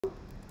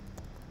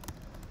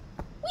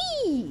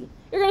Whee!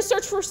 You're going to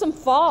search for some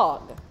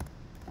fog.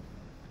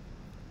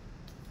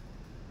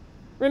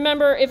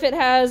 Remember, if it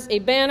has a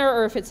banner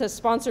or if it says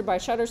sponsored by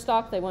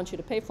Shutterstock, they want you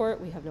to pay for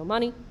it. We have no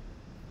money.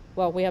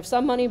 Well, we have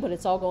some money, but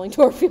it's all going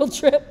to our field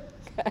trip.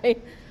 Okay.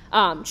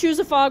 Choose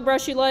a fog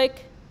brush you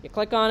like. You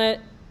click on it.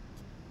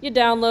 You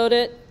download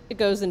it. It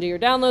goes into your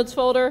downloads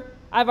folder.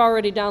 I've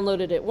already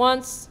downloaded it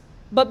once.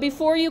 But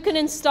before you can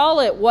install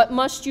it, what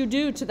must you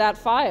do to that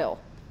file?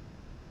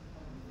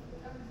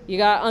 You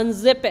got to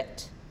unzip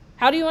it.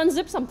 How do you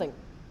unzip something?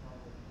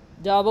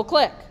 Double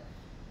click.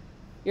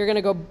 You're going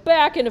to go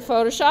back into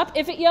Photoshop.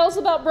 If it yells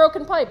about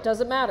broken pipe,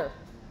 doesn't matter.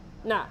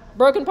 Nah,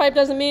 broken pipe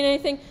doesn't mean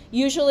anything.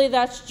 Usually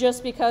that's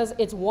just because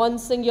it's one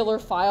singular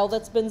file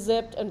that's been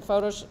zipped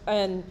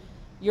and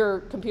your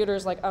computer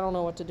is like, I don't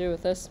know what to do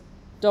with this.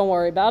 Don't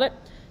worry about it.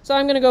 So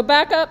I'm going to go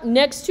back up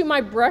next to my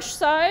brush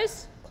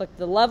size. Click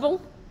the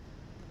level.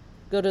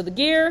 Go to the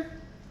gear.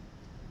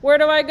 Where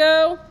do I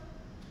go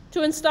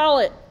to install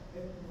it?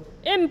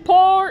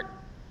 Import.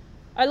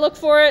 I look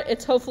for it.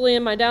 It's hopefully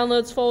in my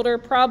downloads folder,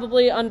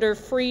 probably under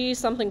free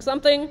something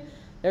something.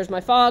 There's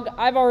my fog.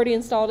 I've already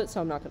installed it, so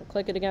I'm not going to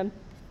click it again.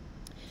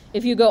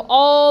 If you go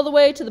all the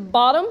way to the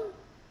bottom,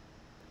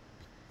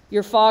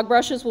 your fog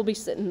brushes will be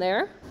sitting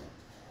there.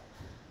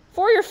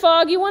 For your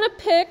fog, you want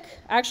to pick,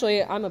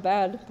 actually, I'm a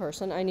bad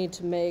person. I need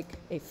to make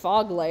a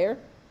fog layer.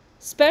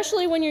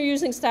 Especially when you're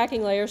using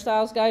stacking layer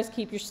styles, guys,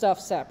 keep your stuff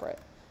separate.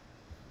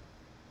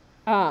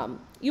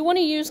 You want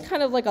to use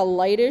kind of like a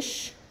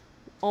lightish,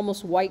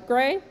 almost white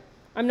gray.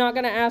 I'm not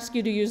going to ask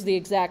you to use the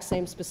exact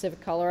same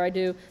specific color I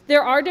do.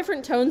 There are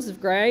different tones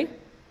of gray.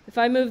 If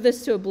I move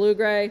this to a blue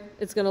gray,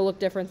 it's going to look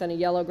different than a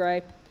yellow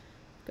gray.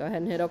 Go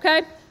ahead and hit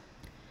OK.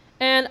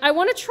 And I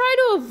want to try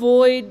to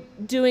avoid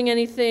doing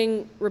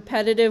anything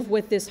repetitive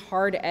with this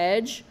hard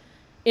edge.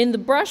 In the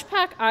brush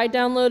pack I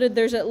downloaded,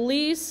 there's at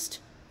least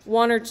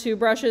 1 or 2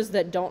 brushes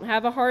that don't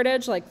have a hard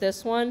edge like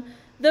this one.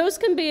 Those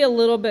can be a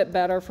little bit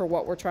better for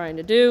what we're trying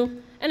to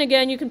do. And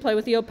again, you can play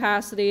with the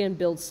opacity and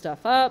build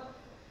stuff up.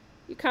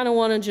 You kind of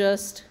want to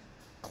just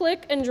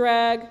click and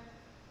drag,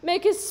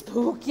 make it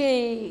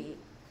spooky.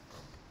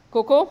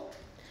 Cool, cool.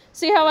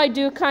 See how I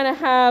do kind of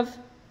have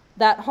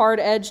that hard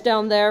edge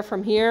down there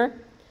from here?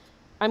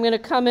 I'm going to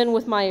come in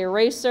with my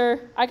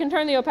eraser. I can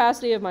turn the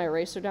opacity of my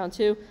eraser down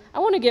too. I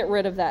want to get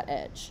rid of that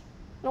edge.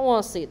 I don't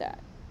want to see that.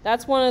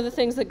 That's one of the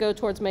things that go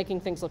towards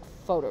making things look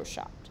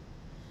photoshopped.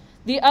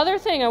 The other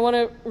thing I want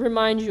to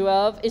remind you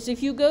of is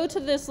if you go to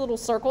this little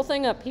circle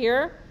thing up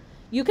here,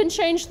 you can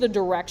change the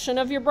direction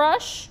of your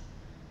brush,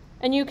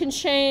 and you can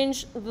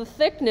change the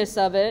thickness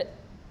of it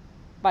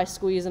by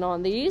squeezing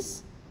on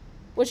these,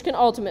 which can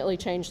ultimately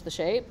change the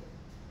shape,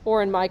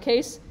 or in my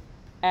case,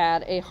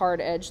 add a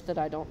hard edge that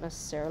I don't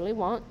necessarily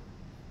want.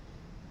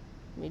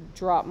 Let me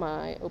drop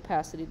my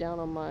opacity down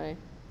on my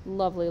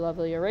lovely,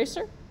 lovely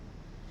eraser.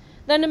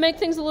 Then to make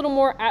things a little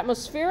more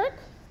atmospheric,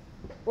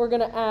 we're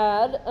going to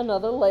add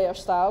another layer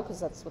style because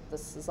that's what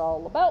this is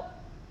all about.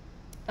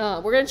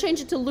 We're going to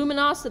change it to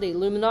luminosity.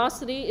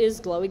 Luminosity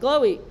is glowy,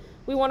 glowy.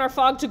 We want our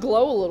fog to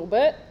glow a little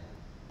bit,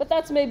 but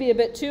that's maybe a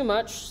bit too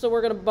much, so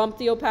we're going to bump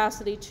the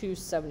opacity to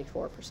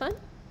 74%.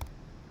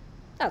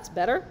 That's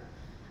better.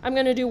 I'm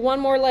going to do one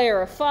more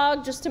layer of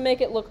fog just to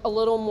make it look a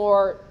little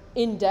more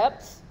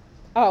in-depth.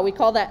 We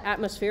call that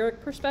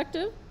atmospheric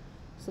perspective,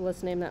 so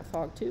let's name that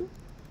fog too.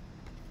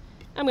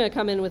 I'm going to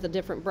come in with a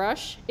different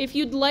brush. If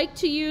you'd like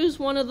to use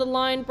one of the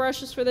line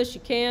brushes for this,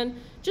 you can.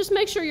 Just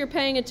make sure you're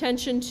paying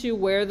attention to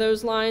where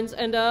those lines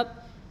end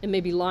up and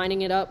maybe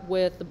lining it up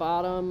with the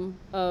bottom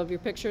of your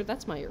picture.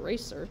 That's my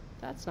eraser.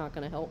 That's not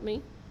going to help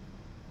me.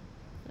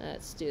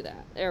 Let's do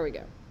that. There we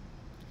go.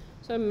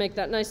 So I'm going to make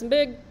that nice and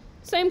big.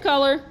 Same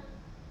color.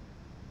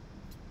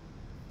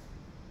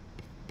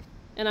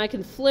 And I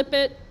can flip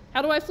it.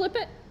 How do I flip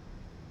it?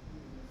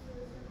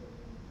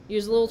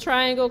 Use a little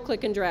triangle,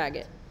 click and drag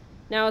it.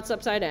 Now it's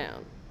upside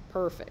down.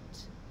 Perfect.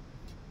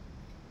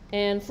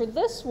 And for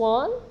this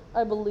one,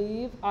 I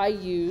believe I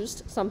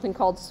used something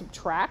called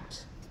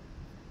Subtract,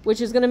 which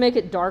is going to make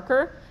it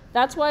darker.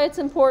 That's why it's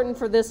important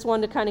for this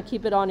one to kind of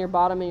keep it on your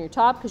bottom and your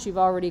top, because you've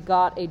already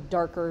got a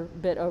darker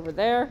bit over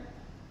there.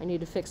 I need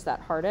to fix that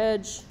hard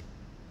edge.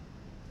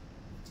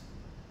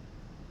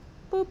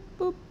 Boop,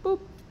 boop,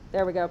 boop.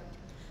 There we go.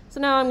 So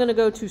now I'm going to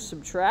go to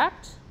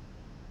Subtract.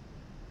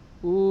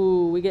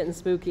 Ooh, we're getting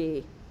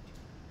spooky.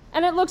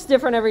 And it looks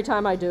different every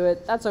time I do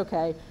it. That's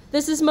okay.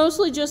 This is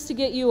mostly just to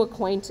get you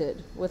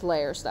acquainted with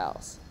layer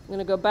styles. I'm going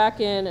to go back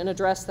in and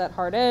address that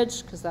hard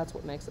edge because that's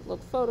what makes it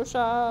look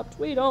photoshopped.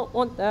 We don't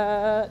want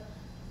that.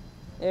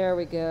 There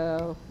we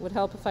go. Would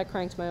help if I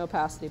cranked my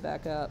opacity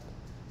back up.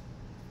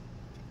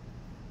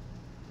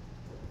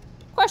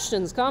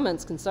 Questions,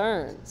 comments,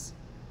 concerns?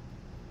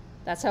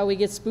 That's how we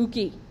get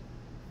spooky.